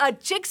a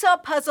jigsaw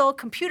puzzle,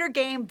 computer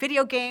game,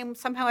 video game.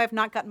 Somehow I've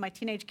not gotten my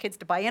teenage kids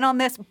to buy in on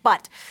this,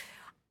 but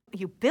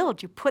you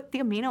put the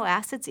amino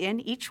acids in,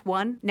 each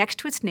one next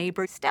to its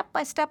neighbor, step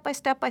by step by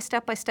step by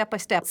step by step by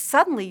step.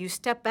 Suddenly you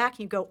step back and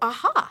you go,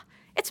 aha,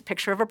 it's a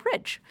picture of a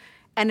bridge.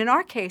 And in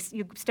our case,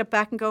 you step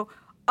back and go,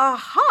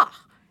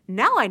 aha,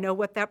 now I know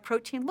what that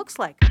protein looks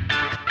like.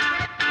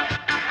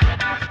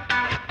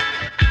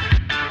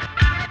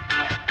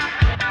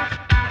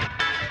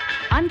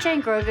 I'm Jane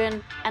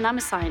Grogan, and I'm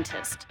a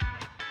scientist.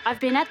 I've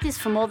been at this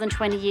for more than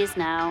 20 years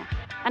now,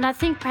 and I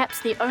think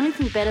perhaps the only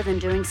thing better than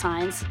doing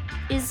science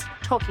is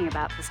talking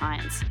about the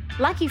science.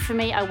 Lucky for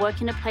me, I work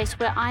in a place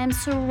where I am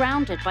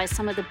surrounded by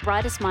some of the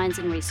brightest minds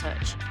in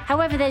research.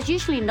 However, there's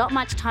usually not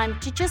much time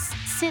to just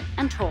sit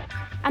and talk.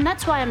 And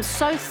that's why I'm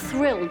so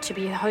thrilled to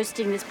be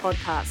hosting this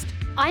podcast.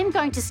 I'm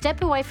going to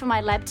step away from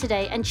my lab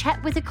today and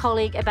chat with a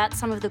colleague about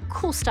some of the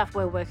cool stuff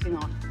we're working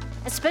on,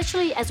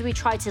 especially as we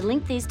try to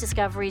link these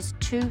discoveries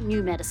to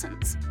new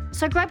medicines.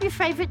 So grab your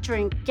favorite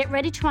drink, get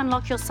ready to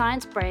unlock your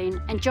science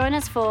brain, and join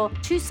us for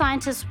Two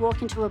Scientists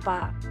Walk Into a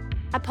Bar,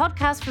 a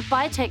podcast for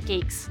biotech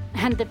geeks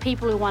and the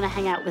people who want to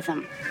hang out with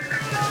them.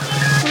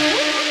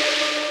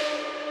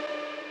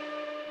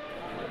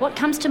 What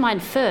comes to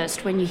mind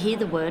first when you hear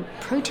the word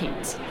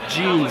proteins?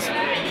 Genes.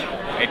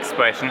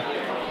 Expression.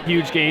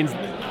 Huge gains.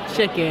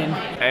 Chicken.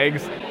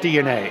 Eggs.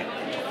 DNA.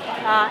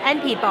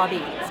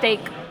 Antibody.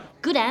 Steak.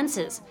 Good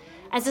answers.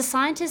 As a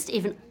scientist,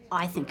 even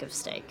I think of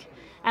steak.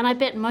 And I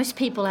bet most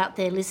people out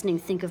there listening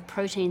think of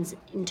proteins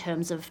in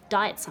terms of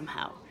diet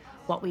somehow.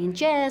 What we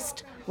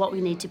ingest, what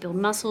we need to build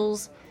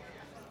muscles.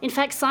 In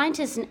fact,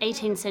 scientists in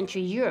 18th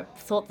century Europe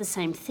thought the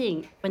same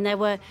thing when they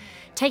were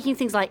taking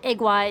things like egg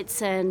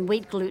whites and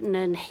wheat gluten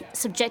and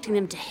subjecting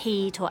them to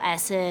heat or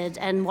acid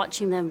and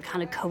watching them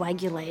kind of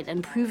coagulate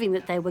and proving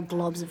that they were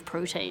globs of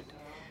protein.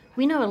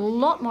 We know a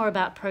lot more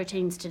about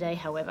proteins today,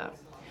 however.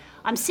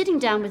 I'm sitting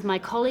down with my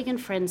colleague and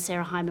friend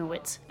Sarah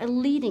Heimowitz, a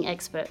leading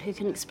expert who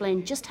can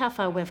explain just how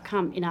far we've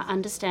come in our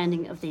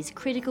understanding of these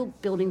critical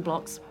building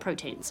blocks,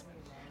 proteins.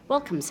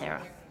 Welcome,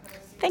 Sarah.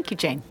 Thank you,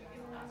 Jane.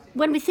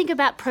 When we think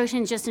about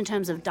proteins just in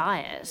terms of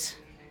diet,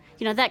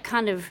 that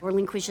kind of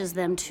relinquishes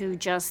them to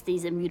just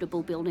these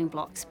immutable building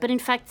blocks. But in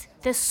fact,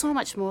 there's so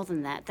much more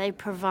than that. They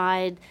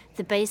provide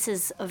the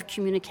basis of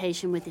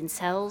communication within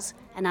cells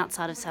and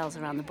outside of cells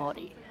around the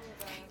body.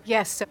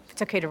 Yes, so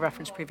it's okay to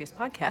reference previous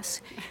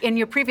podcasts. In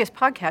your previous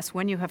podcasts,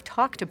 when you have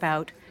talked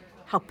about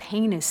how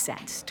pain is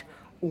sensed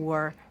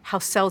or how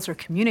cells are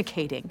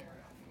communicating,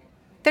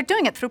 they're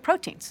doing it through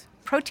proteins.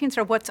 Proteins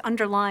are what's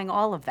underlying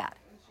all of that.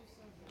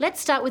 Let's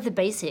start with the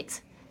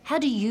basics. How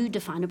do you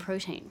define a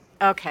protein?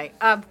 Okay.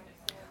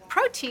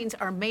 Proteins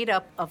are made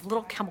up of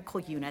little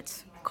chemical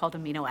units called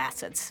amino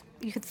acids.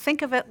 You could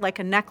think of it like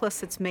a necklace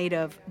that's made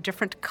of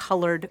different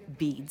colored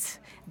beads.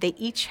 They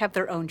each have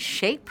their own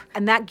shape,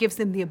 and that gives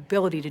them the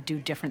ability to do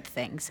different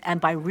things. And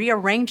by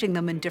rearranging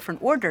them in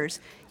different orders,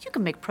 you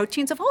can make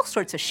proteins of all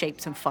sorts of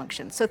shapes and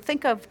functions. So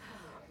think of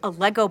a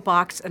Lego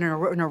box and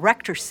an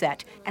erector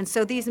set. And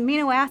so these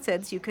amino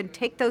acids, you can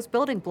take those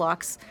building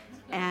blocks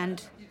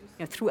and,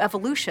 through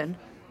evolution,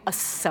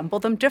 assemble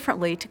them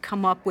differently to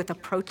come up with a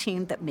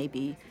protein that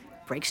maybe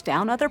breaks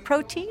down other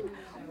protein,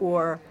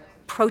 or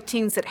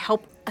proteins that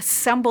help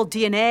assemble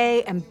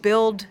DNA and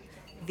build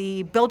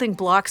the building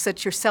blocks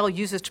that your cell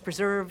uses to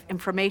preserve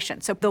information.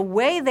 So the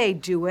way they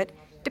do it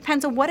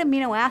depends on what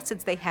amino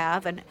acids they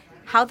have and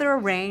how they're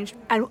arranged.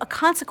 And a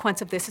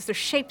consequence of this is their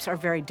shapes are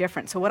very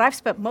different. So what I've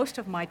spent most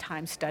of my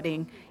time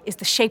studying is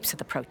the shapes of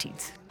the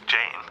proteins. Jane.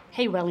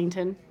 Hey,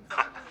 Wellington.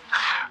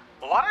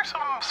 What are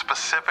some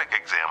specific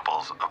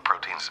examples of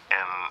proteins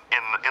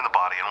in the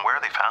body, and where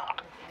are they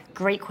found?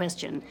 Great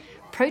question.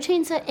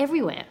 Proteins are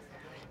everywhere.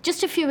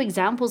 Just a few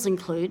examples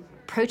include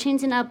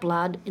proteins in our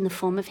blood in the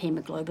form of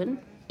hemoglobin,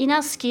 in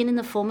our skin in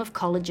the form of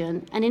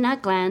collagen, and in our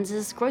glands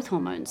as growth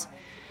hormones.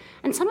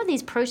 And some of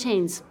these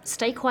proteins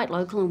stay quite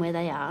local in where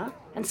they are,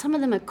 and some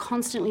of them are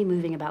constantly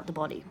moving about the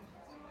body.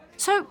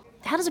 So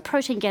how does a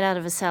protein get out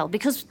of a cell?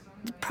 Because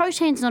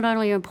proteins not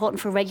only are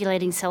important for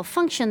regulating cell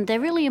function, they're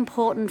really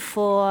important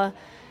for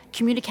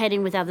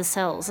communicating with other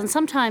cells. And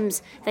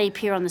sometimes they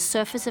appear on the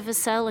surface of a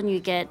cell and you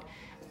get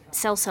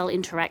cell-cell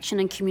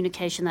interaction and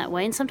communication that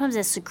way. And sometimes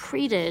they're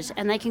secreted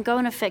and they can go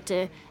and affect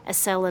a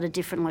cell at a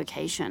different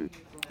location.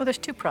 Well, there's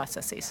two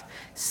processes.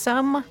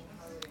 Some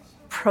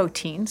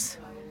proteins,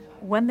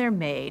 when they're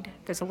made,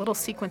 there's a little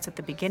sequence at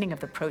the beginning of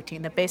the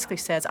protein that basically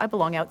says, I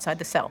belong outside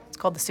the cell. It's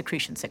called the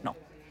secretion signal.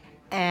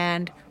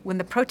 And when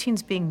the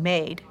protein's being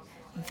made,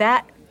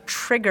 that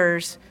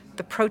triggers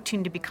the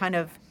protein to be kind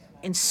of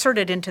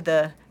inserted into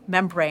the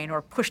membrane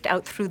or pushed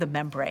out through the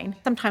membrane.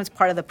 Sometimes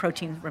part of the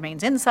protein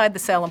remains inside the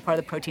cell and part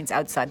of the protein's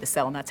outside the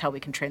cell, and that's how we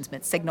can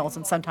transmit signals,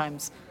 and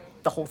sometimes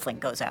the whole thing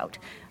goes out.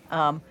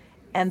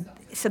 And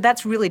so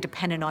that's really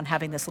dependent on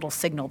having this little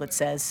signal that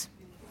says,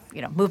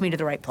 move me to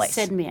the right place.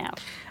 Send me out.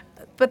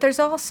 But there's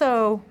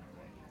also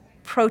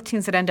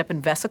proteins that end up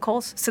in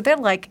vesicles. So they're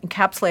like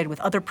encapsulated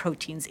with other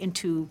proteins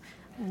into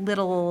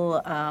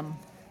little,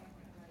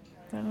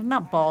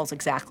 not balls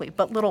exactly,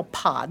 but little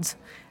pods.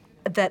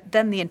 that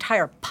then the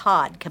entire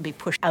pod can be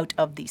pushed out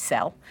of the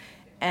cell.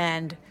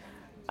 And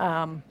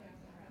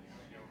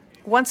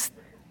once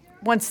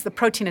the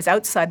protein is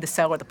outside the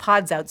cell or the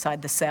pod's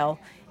outside the cell,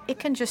 it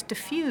can just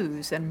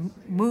diffuse and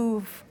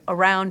move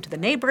around to the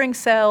neighboring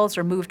cells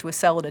or move to a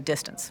cell at a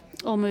distance.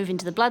 Or move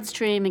into the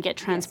bloodstream and get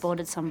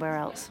transported somewhere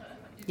else.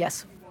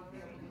 Yes.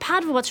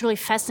 Part of what's really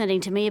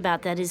fascinating to me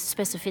about that is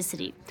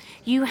specificity.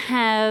 You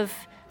have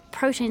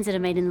proteins that are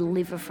made in the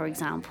liver, for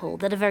example,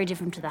 that are very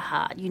different to the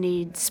heart. You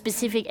need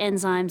specific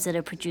enzymes that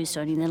are produced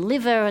only in the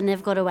liver, and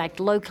they've got to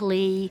act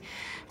locally,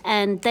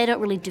 and they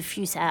don't really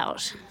diffuse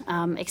out,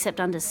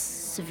 except under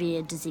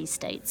severe disease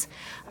states.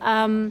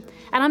 And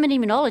I'm an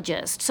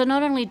immunologist, so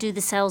not only do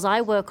the cells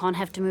I work on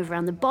have to move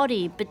around the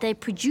body, but they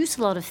produce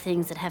a lot of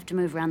things that have to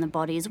move around the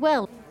body as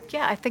well.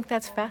 Yeah, I think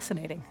that's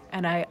fascinating.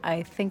 And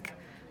I think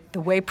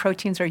the way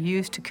proteins are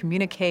used to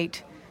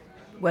communicate,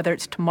 whether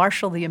it's to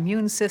marshal the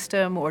immune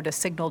system or to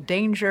signal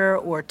danger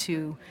or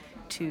to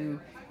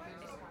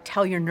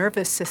tell your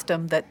nervous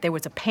system that there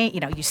was a pain,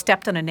 you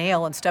stepped on a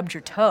nail and stubbed your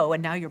toe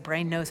and now your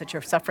brain knows that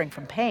you're suffering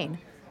from pain.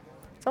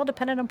 It's all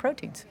dependent on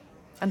proteins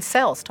and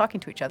cells talking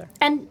to each other.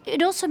 And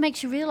it also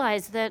makes you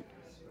realize that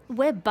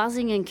we're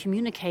buzzing and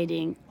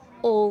communicating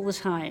all the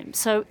time.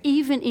 So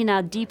even in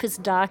our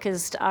deepest,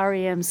 darkest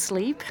REM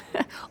sleep,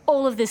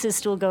 all of this is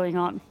still going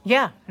on.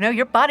 Yeah, no,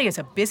 your body is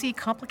a busy,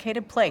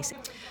 complicated place.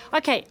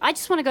 Okay, I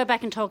just want to go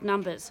back and talk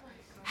numbers.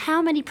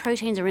 How many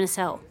proteins are in a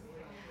cell?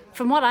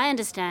 From what I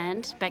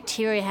understand,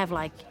 bacteria have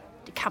like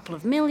a couple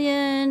of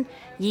million,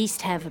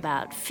 yeast have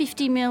about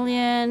 50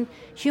 million,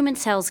 human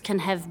cells can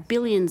have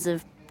billions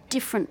of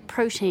different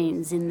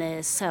proteins in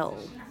their cell.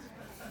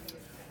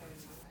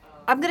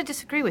 I'm going to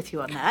disagree with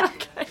you on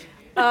that.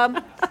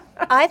 Okay.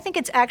 I think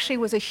it actually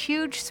was a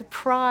huge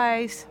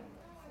surprise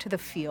to the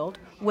field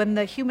when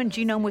the human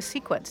genome was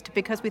sequenced,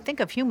 because we think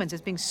of humans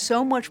as being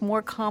so much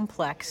more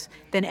complex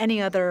than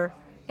any other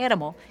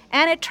animal.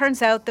 And it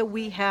turns out that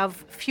we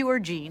have fewer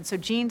genes. So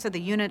genes are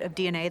the unit of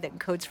DNA that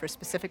encodes for a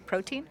specific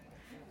protein.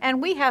 And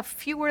we have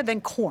fewer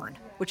than corn,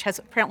 which has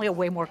apparently a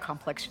way more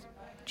complex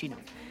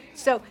genome.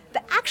 So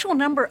the actual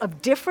number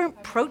of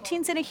different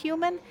proteins in a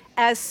human,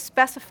 as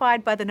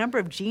specified by the number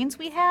of genes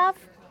we have,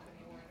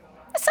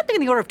 is something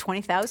in the order of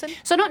 20,000.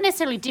 So not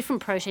necessarily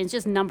different proteins,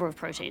 just number of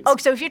proteins. Oh,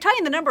 so if you're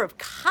talking the number of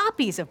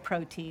copies of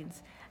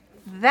proteins,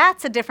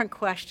 that's a different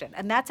question.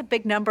 And that's a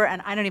big number,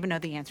 and I don't even know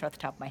the answer off the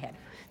top of my head.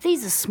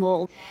 These are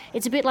small.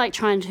 It's a bit like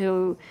trying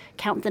to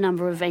count the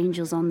number of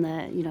angels on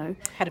the,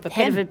 head of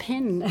a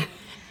pin.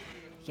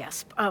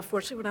 Yes.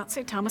 Fortunately, we're not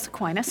St. Thomas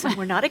Aquinas, and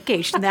we're not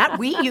engaged in that.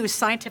 We use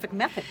scientific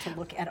method to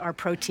look at our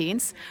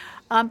proteins.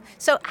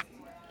 So,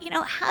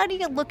 how do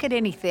you look at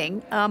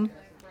anything?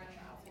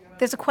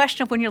 There's a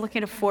question of when you're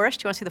looking at a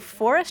forest, you want to see the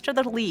forest or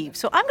the leaves?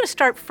 So I'm going to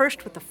start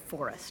first with the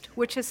forest,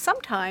 which is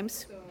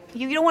sometimes,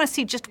 you don't want to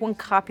see just one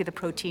copy of the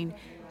protein.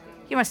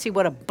 You want to see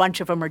what a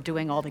bunch of them are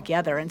doing all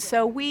together. And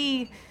so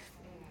we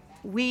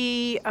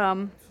use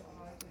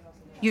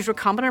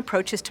recombinant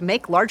approaches to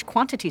make large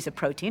quantities of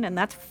protein, and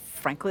that's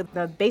frankly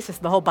the basis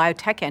of the whole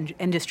biotech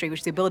industry,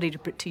 which is the ability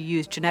to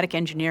use genetic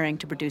engineering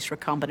to produce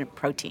recombinant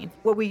protein.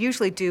 What we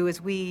usually do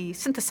is we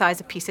synthesize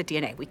a piece of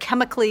DNA. We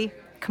chemically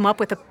come up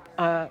with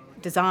a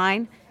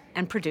design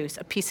and produce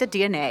a piece of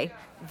DNA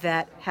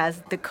that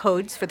has the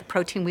codes for the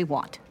protein we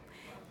want.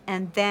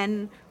 And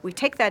then we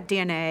take that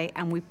DNA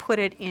and we put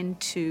it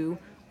into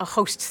a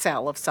host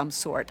cell of some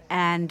sort.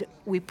 And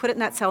we put it in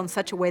that cell in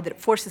such a way that it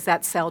forces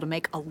that cell to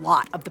make a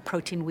lot of the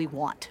protein we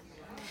want.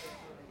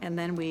 And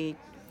then we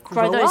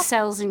grow those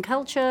cells in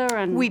culture?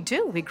 And we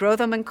do. We grow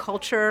them in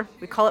culture.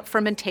 We call it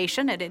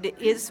fermentation, and it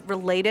is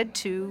related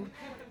to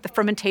the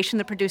fermentation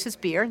that produces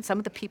beer. And some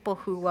of the people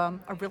who are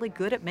really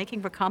good at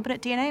making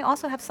recombinant DNA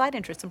also have side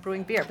interests in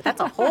brewing beer. But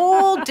that's a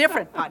whole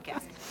different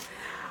podcast.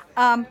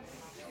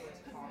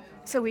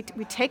 So we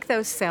take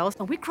those cells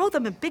and we grow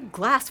them in big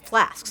glass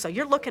flasks. So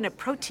you're looking at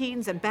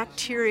proteins and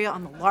bacteria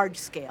on the large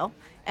scale.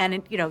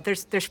 And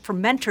there's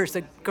fermenters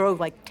that grow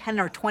like 10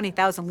 or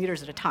 20,000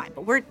 liters at a time.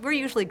 But we're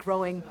usually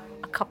growing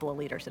a couple of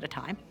liters at a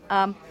time.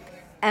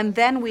 And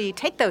then we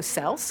take those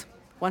cells,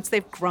 once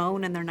they've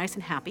grown and they're nice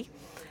and happy,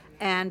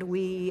 and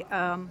we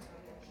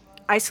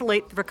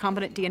isolate the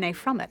recombinant DNA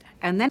from it.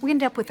 And then we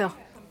end up with a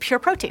pure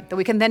protein that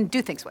we can then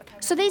do things with.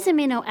 So these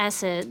amino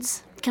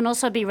acids can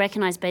also be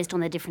recognized based on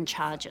their different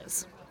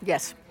charges.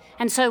 Yes.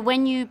 And so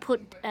when you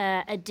put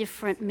a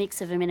different mix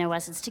of amino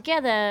acids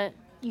together,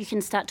 you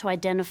can start to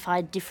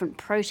identify different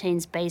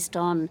proteins based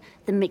on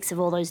the mix of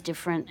all those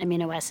different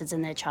amino acids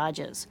and their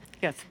charges.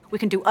 Yes. We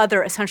can do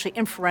other essentially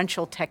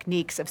inferential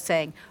techniques of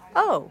saying,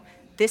 oh,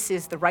 this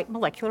is the right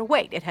molecular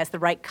weight. It has the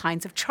right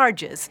kinds of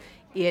charges.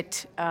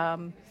 If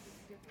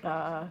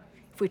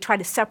we try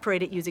to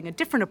separate it using a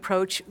different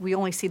approach, we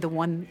only see the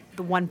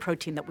one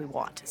protein that we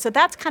want. So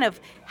that's kind of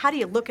how do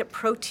you look at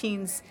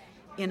proteins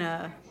in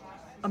a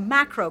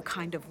macro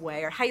kind of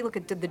way, or how you look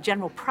at the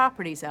general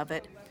properties of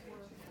it.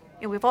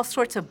 We have all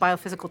sorts of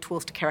biophysical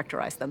tools to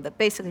characterize them that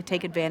basically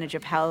take advantage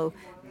of how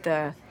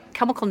the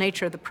chemical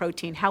nature of the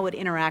protein, how it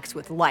interacts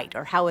with light,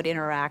 or how it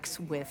interacts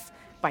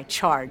by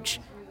charge,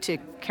 to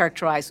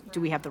characterize,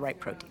 do we have the right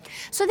protein?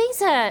 So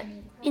these are,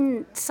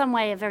 in some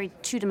way, a very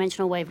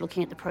two-dimensional way of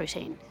looking at the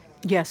protein.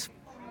 Yes.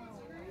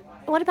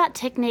 What about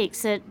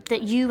techniques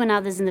that you and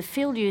others in the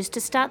field use to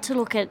start to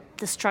look at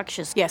the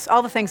structures? Yes,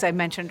 all the things I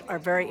mentioned are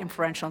very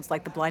inferential. It's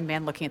like the blind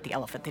man looking at the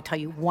elephant. They tell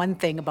you one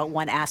thing about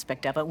one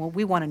aspect of it. What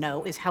we want to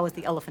know is, how is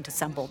the elephant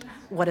assembled?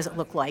 What does it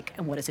look like,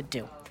 and what does it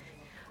do?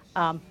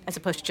 As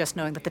opposed to just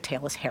knowing that the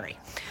tail is hairy.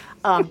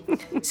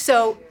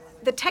 So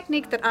the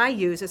technique that I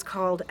use is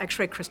called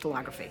X-ray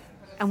crystallography.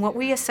 And what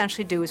we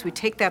essentially do is we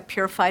take that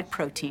purified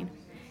protein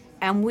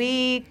and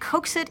we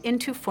coax it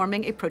into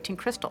forming a protein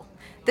crystal.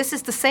 This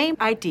is the same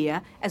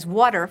idea as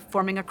water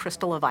forming a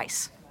crystal of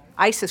ice.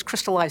 Ice is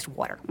crystallized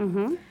water.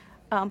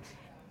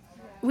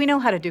 We know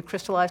how to do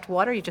crystallized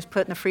water. You just put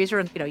it in the freezer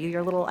and,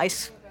 your little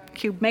ice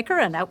cube maker,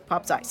 and out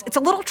pops ice. It's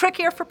a little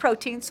trickier for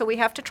protein, so we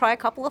have to try a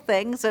couple of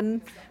things and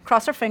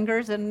cross our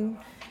fingers and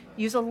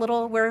use a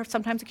little, we're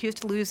sometimes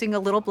accused of losing a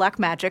little black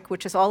magic,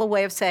 which is all a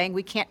way of saying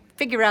we can't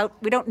figure out,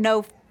 we don't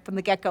know from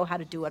the get-go how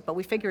to do it, but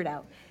we figure it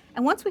out.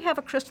 And once we have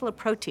a crystal of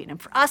protein,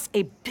 and for us,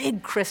 a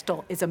big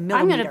crystal is a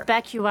millimeter. I'm going to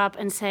back you up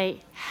and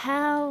say,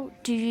 how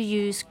do you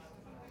use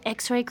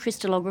X-ray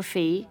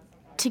crystallography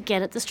to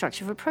get at the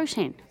structure of a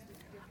protein?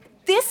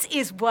 This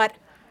is what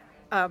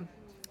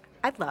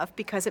I love,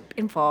 because it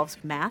involves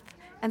math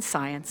and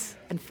science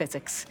and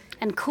physics.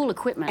 And cool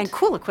equipment. And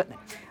cool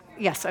equipment.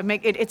 Yes,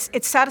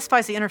 it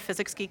satisfies the inner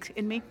physics geek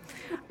in me.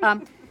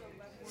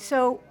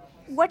 So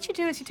what you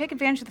do is you take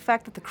advantage of the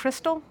fact that the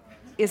crystal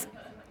is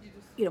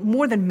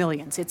more than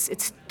millions.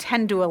 It's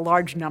 10 to a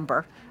large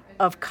number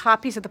of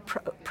copies of the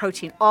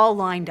protein all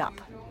lined up.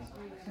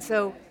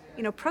 So,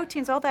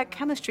 proteins, all that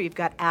chemistry, you've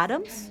got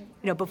atoms,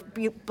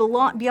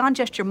 beyond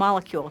just your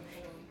molecule.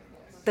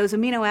 Those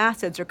amino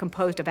acids are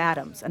composed of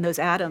atoms, and those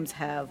atoms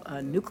have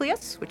a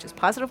nucleus, which is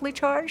positively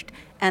charged,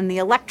 and the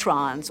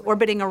electrons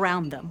orbiting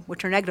around them,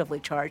 which are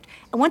negatively charged.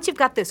 And once you've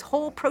got this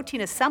whole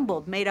protein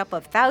assembled, made up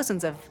of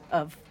thousands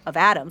of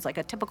atoms, like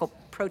a typical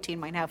protein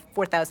might have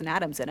 4,000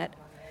 atoms in it,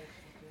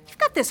 you've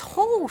got this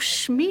whole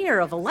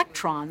smear of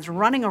electrons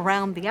running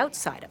around the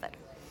outside of it.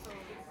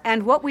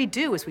 And what we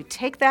do is we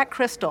take that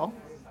crystal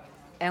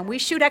and we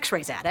shoot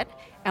X-rays at it,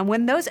 and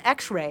when those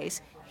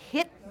X-rays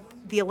hit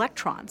the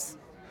electrons,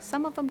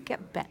 some of them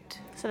get bent.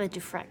 So they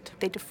diffract.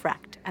 They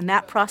diffract. And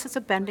that process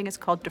of bending is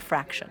called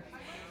diffraction.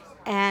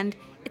 And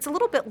it's a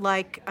little bit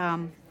like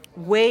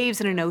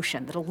waves in an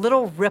ocean, that a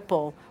little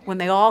ripple, when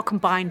they all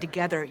combine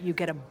together, you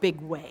get a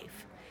big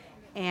wave.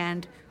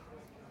 And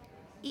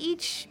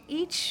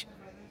each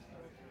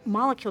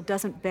molecule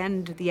doesn't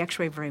bend the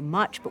X-ray very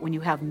much, but when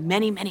you have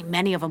many, many,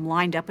 many of them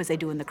lined up as they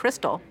do in the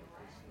crystal,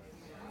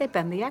 they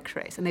bend the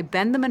X-rays. And they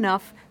bend them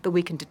enough that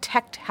we can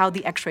detect how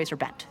the X-rays are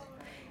bent.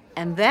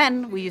 And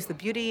then we use the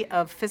beauty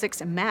of physics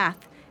and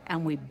math,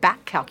 and we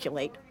back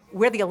calculate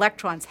where the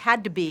electrons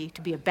had to be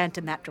a bent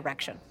in that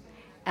direction.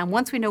 And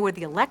once we know where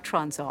the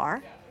electrons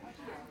are,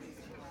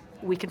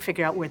 we can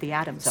figure out where the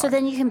atoms are. So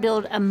then you can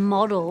build a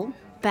model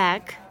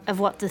back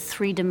of what the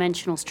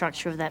three-dimensional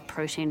structure of that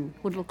protein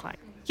would look like.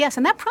 Yes,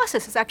 and that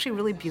process is actually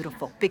really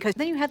beautiful, because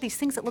then you have these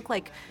things that look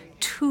like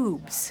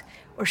tubes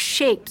or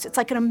shapes. It's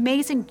like an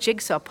amazing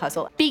jigsaw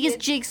puzzle. Biggest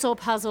jigsaw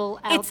puzzle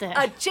out there.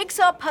 It's a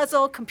jigsaw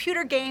puzzle,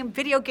 computer game,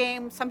 video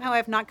game. Somehow I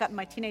have not gotten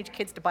my teenage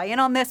kids to buy in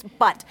on this,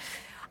 but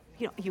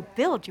you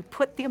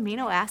put the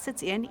amino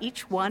acids in,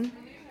 each one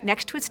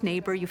next to its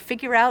neighbor. You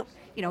figure out,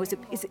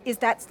 is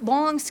that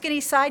long, skinny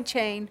side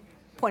chain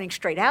pointing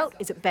straight out?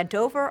 Is it bent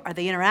over? Are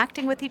they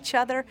interacting with each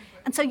other?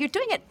 And so you're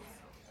doing it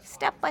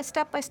step by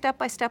step by step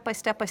by step by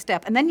step by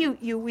step. And then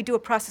we do a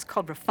process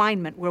called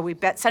refinement, where we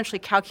essentially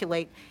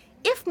calculate,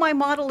 if my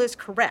model is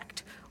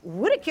correct,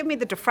 would it give me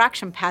the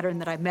diffraction pattern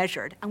that I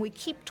measured? And we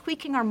keep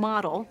tweaking our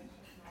model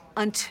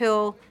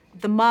until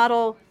the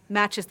model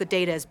matches the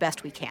data as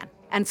best we can.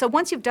 And so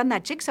once you've done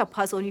that jigsaw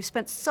puzzle and you've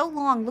spent so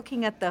long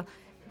looking at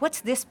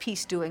what's this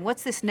piece doing,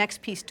 what's this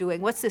next piece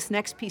doing, what's this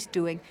next piece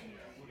doing,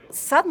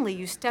 suddenly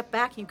you step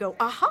back and you go,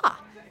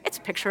 aha, it's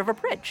a picture of a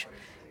bridge.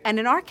 And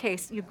in our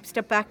case, you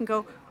step back and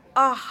go,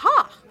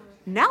 aha,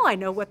 now I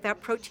know what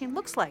that protein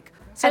looks like.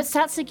 So it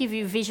starts to give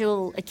you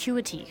visual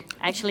acuity,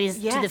 actually, as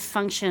Yes. to the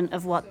function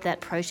of what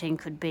that protein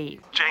could be.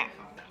 Jane,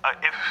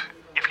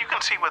 if you can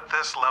see with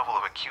this level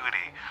of acuity,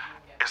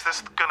 is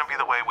this going to be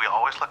the way we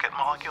always look at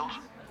molecules?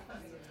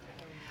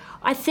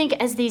 I think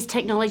as these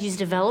technologies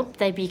develop,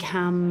 they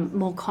become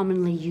more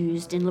commonly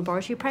used in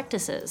laboratory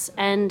practices.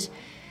 And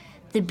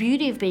the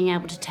beauty of being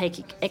able to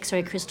take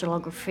X-ray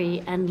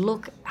crystallography and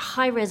look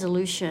high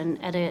resolution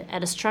at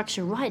a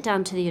structure right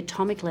down to the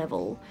atomic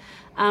level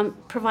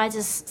provides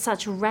us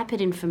such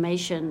rapid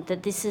information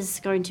that this is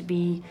going to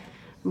be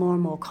more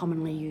and more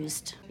commonly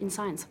used in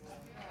science.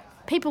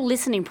 People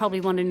listening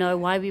probably want to know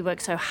why we work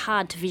so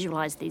hard to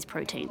visualize these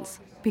proteins.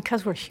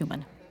 Because we're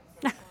human.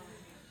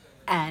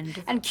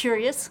 And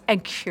curious.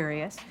 And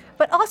curious.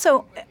 But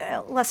also,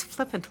 less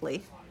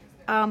flippantly,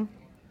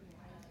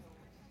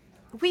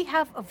 we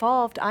have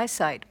evolved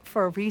eyesight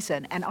for a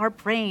reason, and our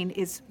brain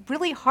is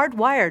really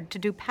hardwired to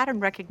do pattern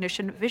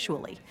recognition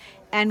visually.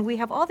 And we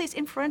have all these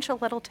inferential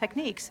little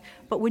techniques,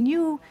 but when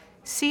you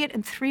see it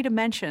in 3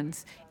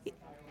 dimensions,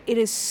 it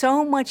is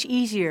so much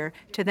easier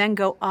to then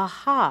go,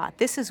 aha,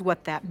 this is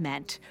what that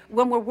meant.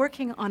 When we're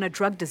working on a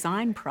drug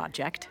design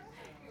project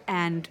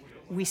and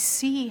we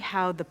see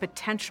how the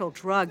potential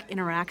drug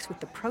interacts with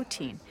the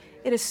protein,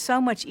 it is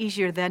so much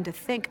easier then to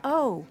think,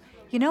 oh,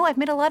 you know, I've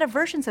made a lot of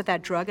versions of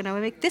that drug, and I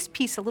make this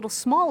piece a little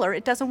smaller,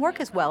 it doesn't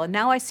work as well. And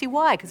now I see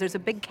why, because there's a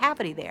big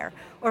cavity there.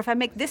 Or if I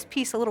make this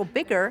piece a little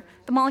bigger,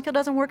 the molecule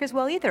doesn't work as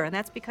well either, and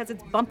that's because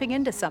it's bumping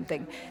into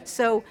something.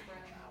 So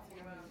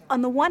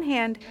on the one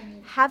hand,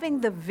 having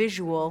the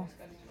visual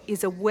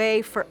is a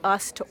way for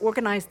us to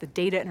organize the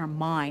data in our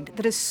mind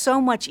that is so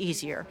much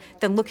easier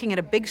than looking at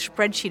a big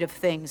spreadsheet of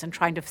things and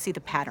trying to see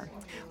the pattern.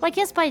 Well, I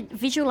guess by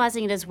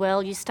visualizing it as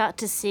well, you start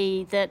to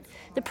see that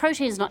the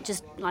protein is not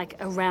just like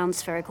a round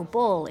spherical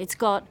ball. It's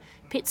got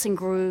pits and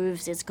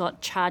grooves, it's got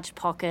charged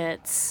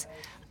pockets.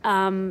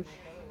 And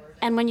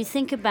when you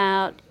think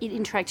about it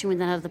interacting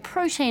with another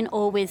protein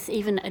or with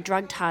even a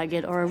drug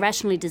target or a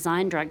rationally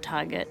designed drug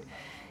target,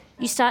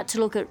 you start to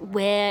look at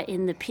where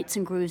in the pits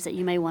and grooves that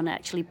you may want to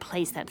actually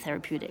place that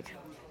therapeutic.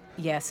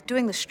 Yes,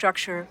 doing the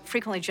structure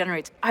frequently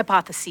generates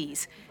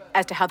hypotheses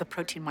as to how the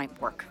protein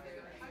might work.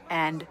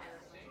 And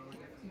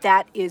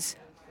that is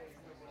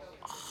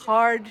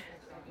hard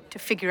to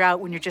figure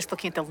out when you're just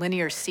looking at the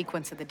linear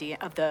sequence of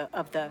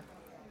the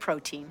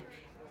protein.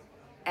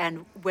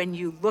 And when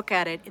you look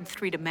at it in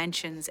 3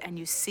 dimensions and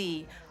you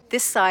see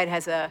this side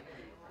has a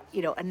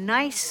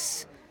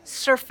nice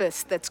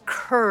surface that's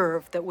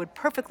curved that would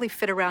perfectly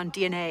fit around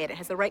DNA and it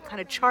has the right kind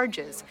of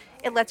charges,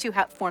 it lets you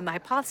form the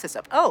hypothesis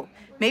of, oh,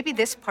 maybe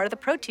this part of the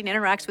protein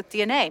interacts with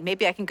DNA.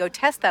 Maybe I can go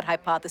test that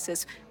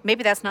hypothesis.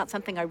 Maybe that's not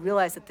something I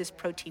realized that this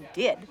protein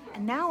did.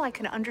 And now I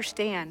can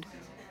understand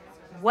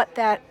what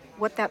that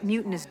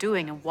mutant is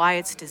doing and why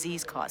it's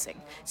disease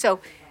causing. So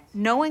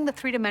knowing the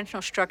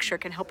 3-dimensional structure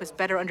can help us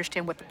better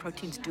understand what the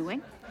protein's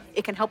doing.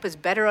 It can help us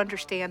better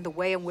understand the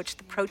way in which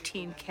the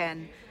protein's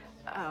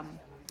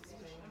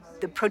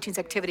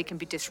activity can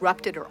be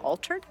disrupted or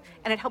altered,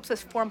 and it helps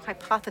us form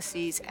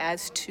hypotheses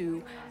as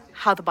to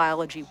how the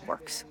biology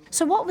works.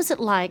 So what was it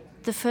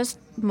like the first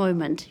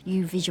moment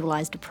you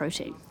visualized a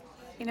protein?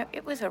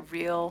 It was a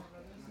real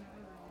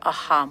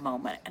aha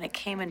moment, and it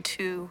came in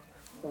 2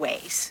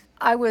 ways.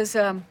 I was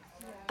an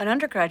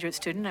undergraduate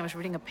student. I was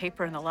reading a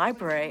paper in the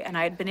library, and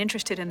I had been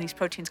interested in these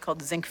proteins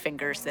called zinc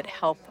fingers that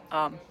help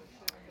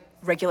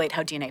regulate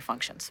how DNA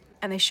functions.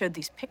 And they showed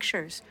these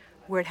pictures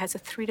where it has a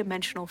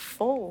 3-dimensional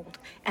fold,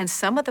 and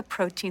some of the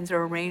proteins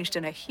are arranged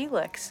in a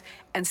helix,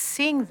 and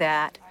seeing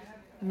that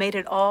made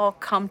it all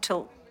come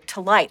to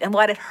light. And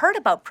what I'd heard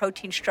about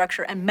protein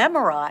structure and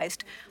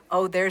memorized,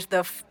 there's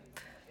the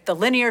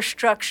linear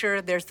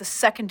structure, there's the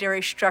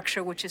secondary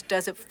structure, which is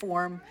does it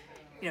form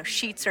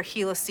sheets or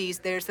helices,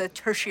 there's the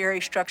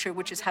tertiary structure,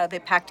 which is how they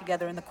pack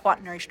together, and the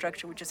quaternary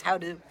structure, which is how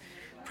do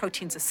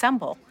proteins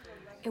assemble.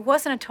 It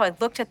wasn't until I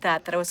looked at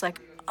that I was like,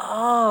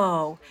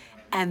 oh,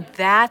 and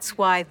that's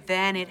why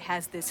then it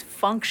has this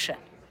function.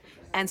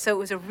 And so it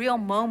was a real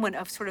moment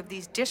of sort of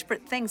these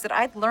disparate things that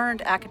I'd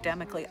learned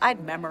academically.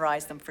 I'd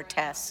memorized them for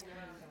tests,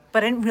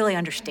 but I didn't really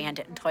understand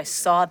it until I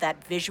saw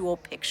that visual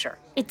picture.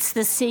 It's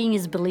the seeing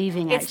is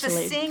believing, actually. It's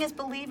the seeing is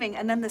believing.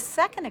 And then the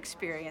second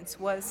experience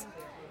was,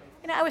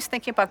 I was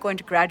thinking about going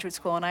to graduate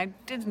school, and I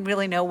didn't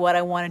really know what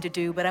I wanted to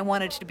do, but I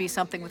wanted to be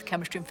something with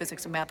chemistry and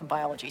physics and math and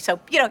biology. So,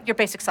 your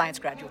basic science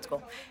graduate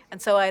school.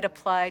 And so I had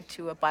applied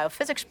to a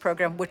biophysics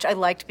program, which I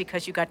liked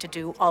because you got to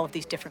do all of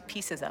these different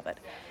pieces of it.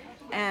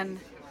 And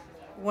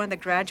one of the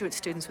graduate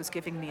students was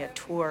giving me a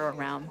tour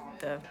around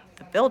the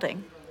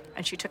building,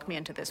 and she took me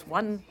into this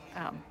one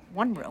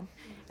room.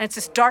 And it's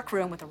this dark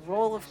room with a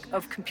row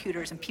of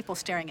computers and people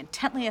staring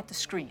intently at the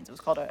screens. It was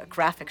called a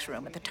graphics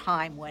room at the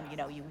time when,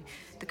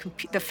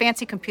 the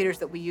fancy computers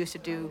that we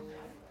used to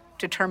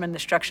determine the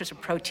structures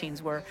of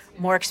proteins were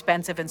more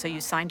expensive, and so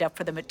you signed up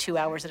for them at 2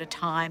 hours at a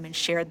time and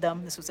shared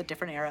them. This was a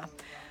different era.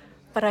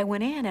 But I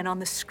went in, and on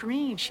the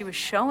screen, she was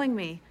showing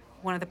me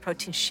one of the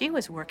proteins she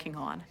was working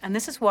on. And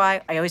this is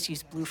why I always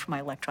use blue for my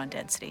electron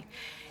density.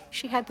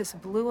 She had this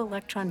blue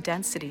electron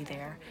density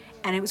there,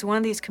 and it was one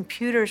of these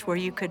computers where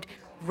you could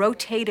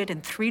rotate it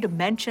in 3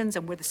 dimensions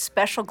and with the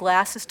special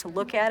glasses to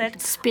look at it.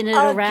 Spin it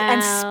around.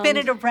 And spin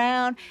it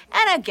around.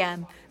 And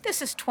again,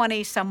 this is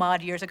 20 some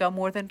odd years ago,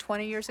 more than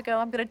 20 years ago.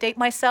 I'm going to date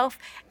myself.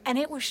 And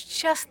it was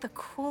just the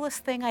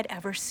coolest thing I'd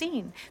ever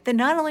seen. That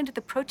not only did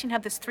the protein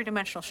have this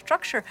 3-dimensional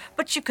structure,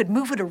 but you could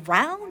move it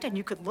around and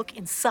you could look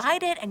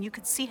inside it and you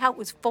could see how it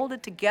was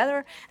folded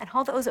together and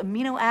how those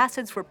amino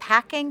acids were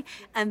packing.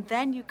 And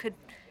then you could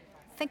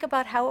think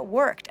about how it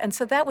worked. And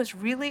so that was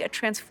really a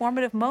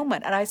transformative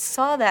moment. And I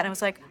saw that and I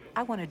was like,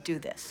 I want to do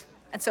this.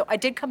 And so I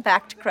did come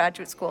back to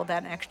graduate school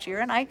that next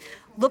year, and I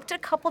looked at a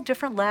couple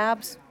different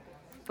labs,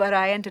 but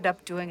I ended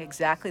up doing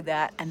exactly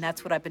that, and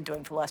that's what I've been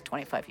doing for the last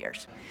 25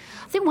 years.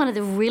 I think one of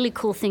the really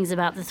cool things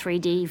about the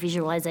 3D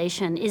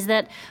visualization is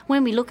that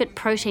when we look at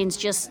proteins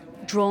just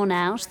drawn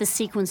out, the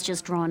sequence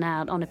just drawn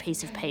out on a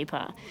piece of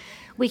paper,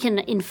 We can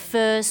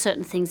infer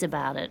certain things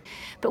about it.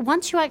 But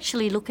once you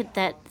actually look at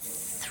that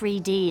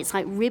 3D, it's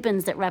like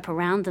ribbons that wrap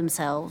around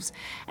themselves,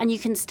 and you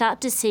can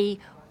start to see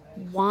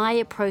why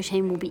a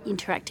protein will be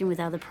interacting with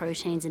other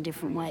proteins in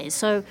different ways.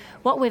 So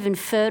what we've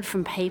inferred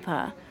from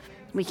paper,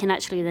 we can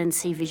actually then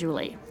see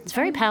visually. It's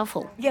very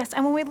powerful. Yes,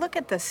 and when we look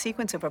at the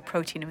sequence of a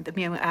protein, the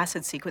amino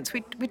acid sequence,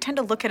 we tend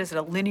to look at it as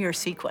a linear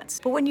sequence.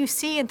 But when you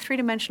see in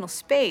three-dimensional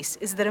space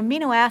is that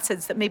amino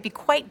acids that may be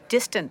quite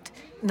distant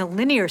in the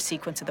linear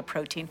sequence of the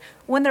protein,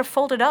 when they're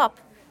folded up,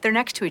 they're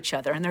next to each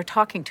other and they're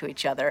talking to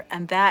each other,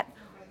 and that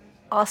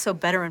also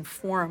better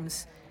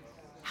informs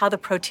how the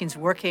protein's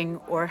working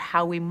or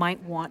how we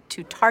might want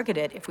to target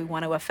it if we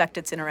want to affect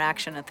its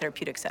interaction in a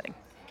therapeutic setting.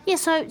 Yeah,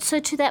 so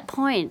to that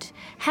point,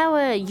 how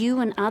are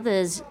you and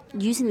others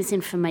using this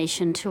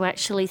information to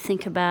actually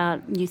think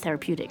about new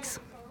therapeutics?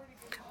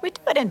 We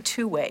do it in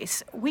two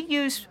ways. We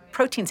use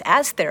proteins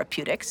as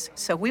therapeutics,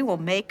 so we will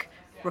make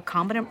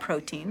recombinant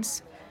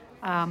proteins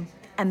and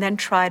then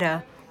try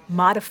to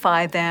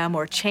modify them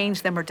or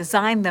change them or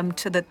design them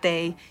so that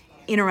they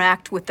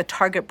interact with the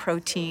target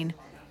protein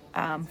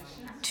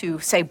to,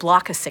 say,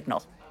 block a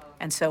signal.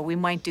 And so we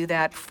might do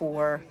that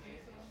for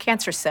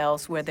cancer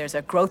cells where there's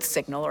a growth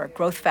signal or a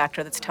growth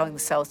factor that's telling the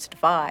cells to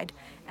divide,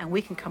 and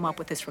we can come up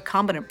with this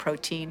recombinant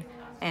protein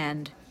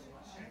and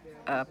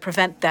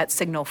prevent that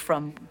signal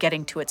from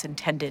getting to its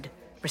intended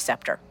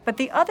receptor. But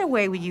the other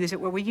way we use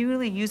it, where we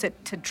usually use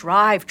it to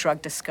drive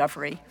drug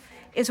discovery,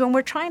 is when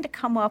we're trying to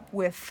come up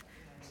with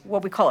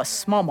what we call a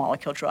small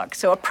molecule drug.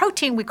 So a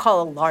protein we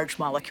call a large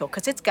molecule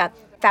because it's got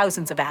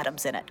thousands of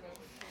atoms in it.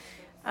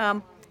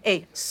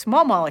 A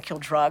small molecule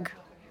drug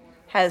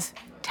has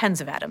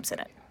tens of atoms in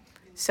it.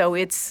 So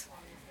it's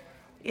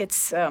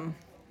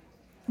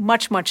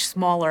much, much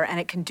smaller, and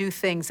it can do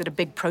things that a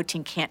big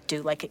protein can't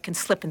do, like it can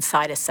slip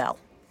inside a cell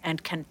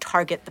and can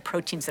target the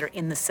proteins that are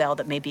in the cell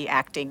that may be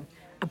acting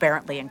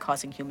aberrantly and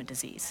causing human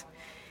disease.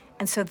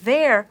 And so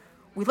there,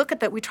 we look at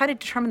that, we try to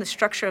determine the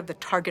structure of the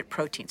target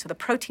protein. So the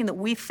protein that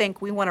we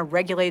think we want to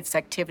regulate its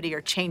activity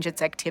or change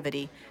its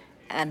activity,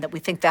 and that we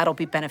think that'll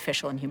be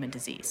beneficial in human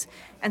disease.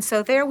 And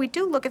so there we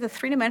do look at the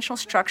three-dimensional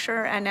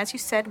structure, and as you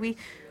said, we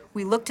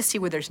look to see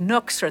where there's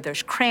nooks or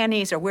there's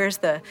crannies or where's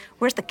the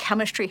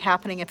chemistry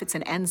happening, if it's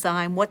an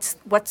enzyme, what's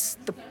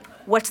the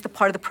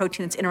part of the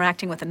protein that's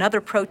interacting with another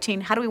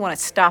protein, how do we want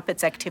to stop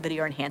its activity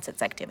or enhance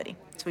its activity.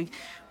 So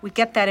we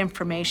get that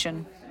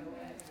information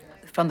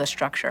from the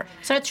structure.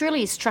 So it's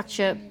really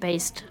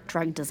structure-based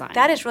drug design.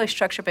 That is really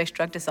structure-based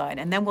drug design,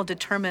 and then we'll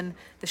determine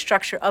the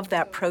structure of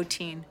that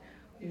protein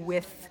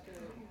with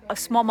a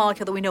small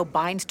molecule that we know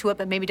binds to it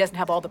but maybe doesn't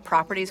have all the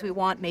properties we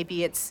want.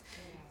 Maybe it's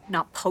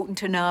not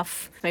potent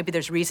enough. Maybe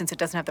there's reasons it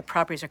doesn't have the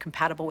properties that are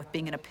compatible with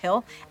being in a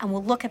pill. And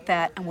we'll look at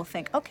that and we'll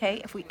think, okay,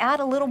 if we add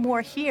a little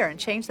more here and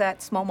change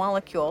that small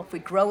molecule, if we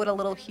grow it a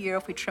little here,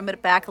 if we trim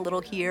it back a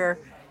little here,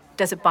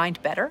 does it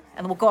bind better?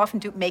 And then we'll go off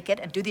and make it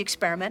and do the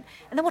experiment.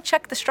 And then we'll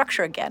check the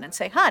structure again and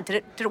say,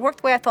 did it work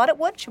the way I thought it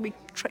would? Should we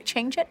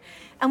change it?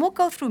 And we'll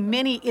go through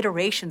many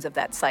iterations of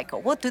that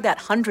cycle. We'll do that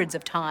hundreds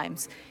of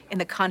times in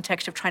the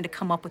context of trying to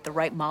come up with the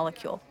right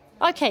molecule.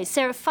 Okay,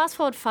 Sarah, fast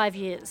forward 5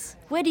 years.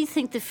 Where do you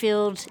think the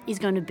field is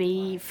going to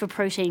be for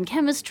protein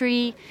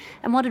chemistry?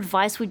 And what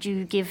advice would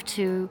you give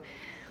to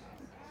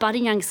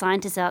budding young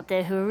scientists out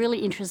there who are really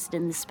interested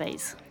in this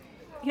space?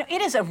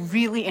 It is a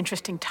really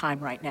interesting time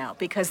right now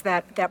because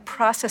that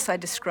process I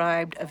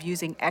described of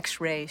using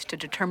X-rays to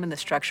determine the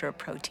structure of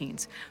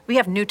proteins, we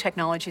have new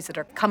technologies that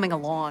are coming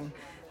along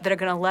that are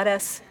going to let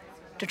us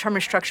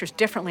determine structures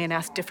differently and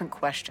ask different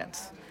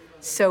questions.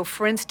 So,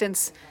 for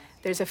instance,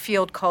 there's a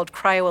field called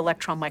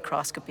cryo-electron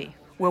microscopy,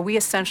 where we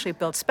essentially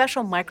build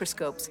special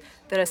microscopes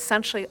that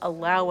essentially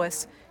allow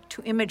us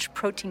to image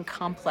protein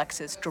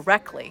complexes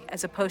directly,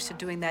 as opposed to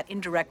doing that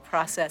indirect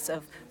process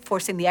of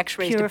forcing the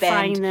X-rays to bend.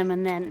 Purifying them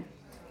and then...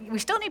 We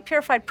still need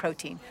purified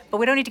protein, but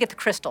we don't need to get the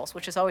crystals,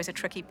 which is always a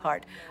tricky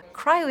part.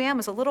 Cryo-EM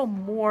is a little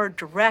more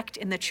direct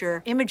in that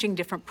you're imaging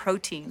different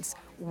proteins,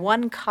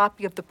 one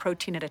copy of the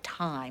protein at a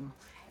time,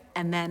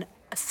 and then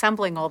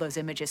assembling all those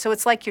images. So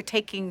it's like you're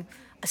taking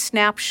a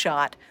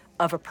snapshot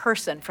of a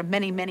person from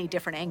many, many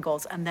different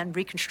angles and then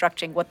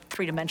reconstructing what the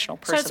three-dimensional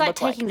person looked like. So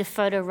it's like taking the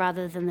photo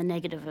rather than the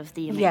negative of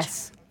the image.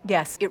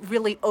 Yes. It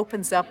really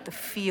opens up the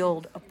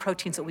field of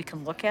proteins that we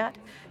can look at.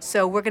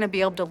 So we're going to be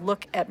able to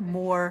look at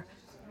more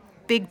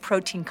big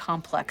protein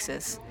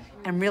complexes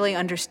and really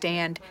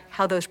understand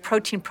how those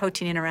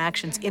protein-protein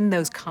interactions in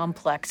those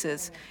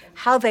complexes,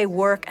 how they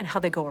work and how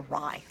they go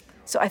awry.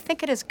 So I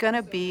think it is going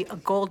to be a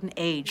golden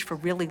age for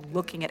really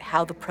looking at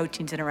how the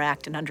proteins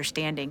interact and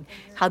understanding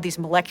how these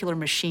molecular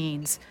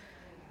machines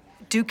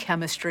do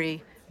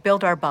chemistry,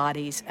 build our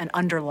bodies, and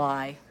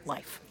underlie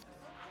life.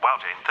 Wow,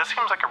 Jane, this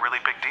seems like a really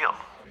big deal.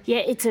 Yeah,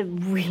 it's a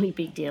really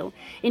big deal.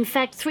 In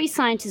fact, 3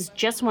 scientists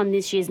just won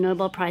this year's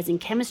Nobel Prize in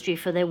Chemistry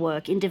for their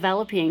work in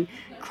developing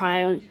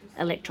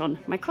cryo-electron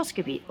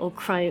microscopy, or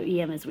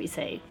cryo-EM as we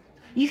say.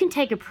 You can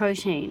take a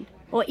protein,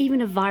 or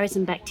even a virus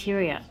and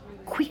bacteria,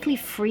 quickly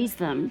freeze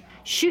them,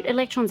 shoot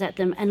electrons at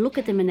them, and look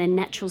at them in their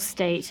natural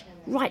state,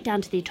 right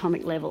down to the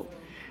atomic level.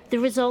 The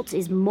result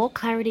is more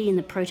clarity in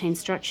the protein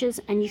structures,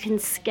 and you can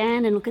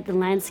scan and look at the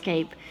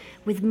landscape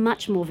with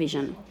much more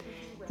vision.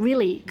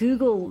 Really,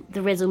 Google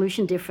the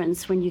resolution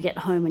difference when you get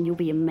home and you'll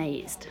be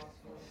amazed.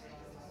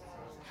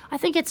 I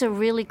think it's a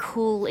really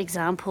cool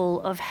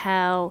example of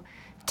how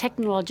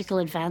technological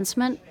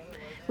advancement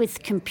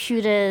with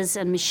computers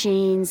and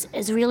machines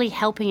is really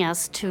helping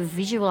us to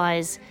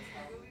visualize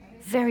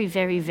very,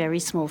 very, very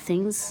small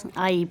things,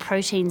 i.e.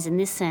 proteins in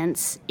this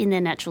sense, in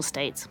their natural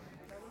states.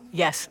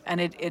 Yes,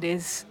 and it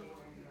is...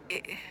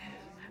 I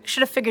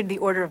should have figured the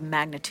order of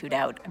magnitude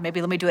out.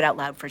 Maybe let me do it out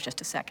loud for just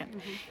a second.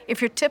 Mm-hmm.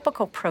 If your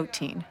typical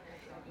protein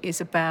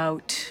is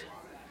about...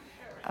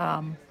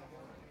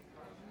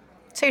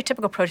 say your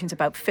typical protein is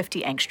about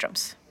 50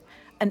 angstroms.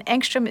 An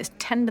angstrom is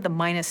 10 to the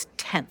minus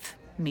 10th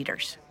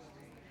meters.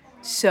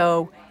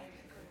 So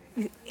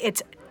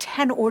it's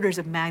 10 orders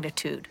of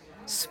magnitude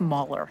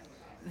smaller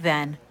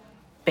than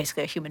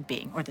basically a human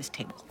being or this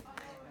table.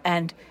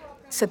 And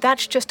so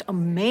that's just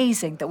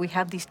amazing that we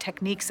have these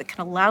techniques that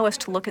can allow us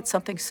to look at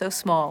something so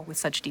small with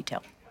such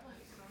detail.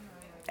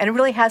 And it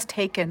really has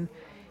taken,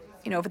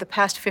 over the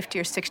past 50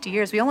 or 60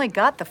 years, we only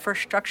got the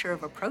first structure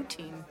of a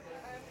protein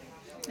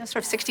sort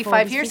of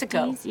 65 40s, years 50s,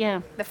 ago.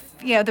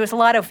 Yeah. There was a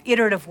lot of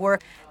iterative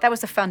work. That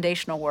was the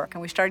foundational work,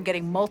 and we started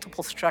getting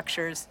multiple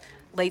structures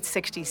late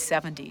 60s,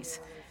 70s.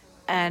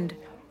 And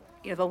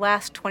the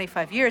last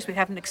 25 years, we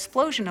have an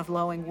explosion of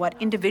knowing what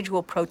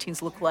individual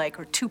proteins look like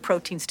or two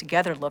proteins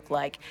together look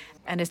like,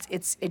 and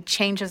it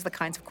changes the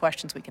kinds of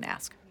questions we can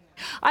ask.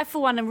 I,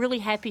 for one, am really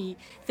happy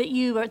that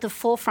you are at the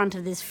forefront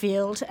of this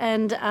field,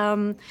 and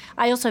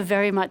I also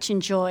very much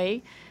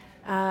enjoy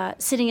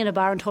sitting in a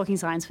bar and talking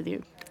science with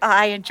you.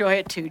 I enjoy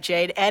it too,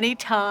 Jade,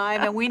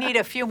 anytime, and we need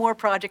a few more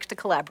projects to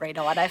collaborate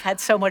on. I've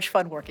had so much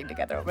fun working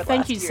together over the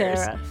last years. Thank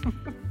you,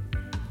 Sarah.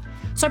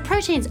 So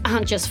proteins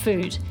aren't just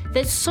food.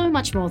 There's so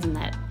much more than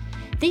that.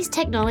 These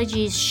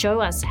technologies show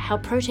us how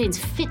proteins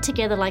fit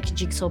together like a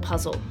jigsaw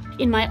puzzle.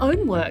 In my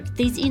own work,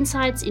 these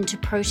insights into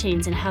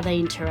proteins and how they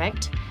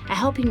interact are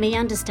helping me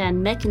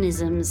understand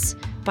mechanisms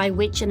by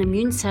which an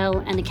immune cell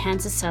and a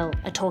cancer cell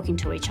are talking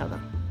to each other.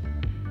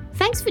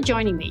 Thanks for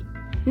joining me.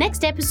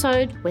 Next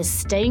episode, we're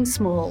staying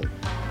small.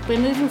 We're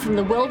moving from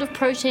the world of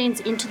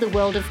proteins into the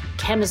world of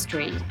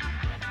chemistry.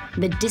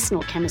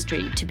 Medicinal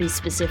chemistry, to be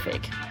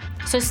specific.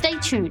 So stay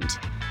tuned.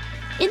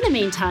 In the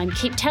meantime,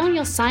 keep telling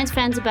your science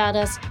fans about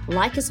us,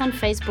 like us on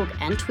Facebook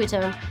and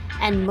Twitter,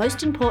 and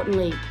most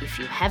importantly, if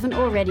you haven't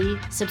already,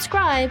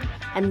 subscribe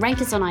and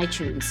rank us on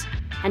iTunes.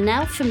 And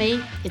now, for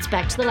me, it's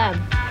back to the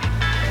lab.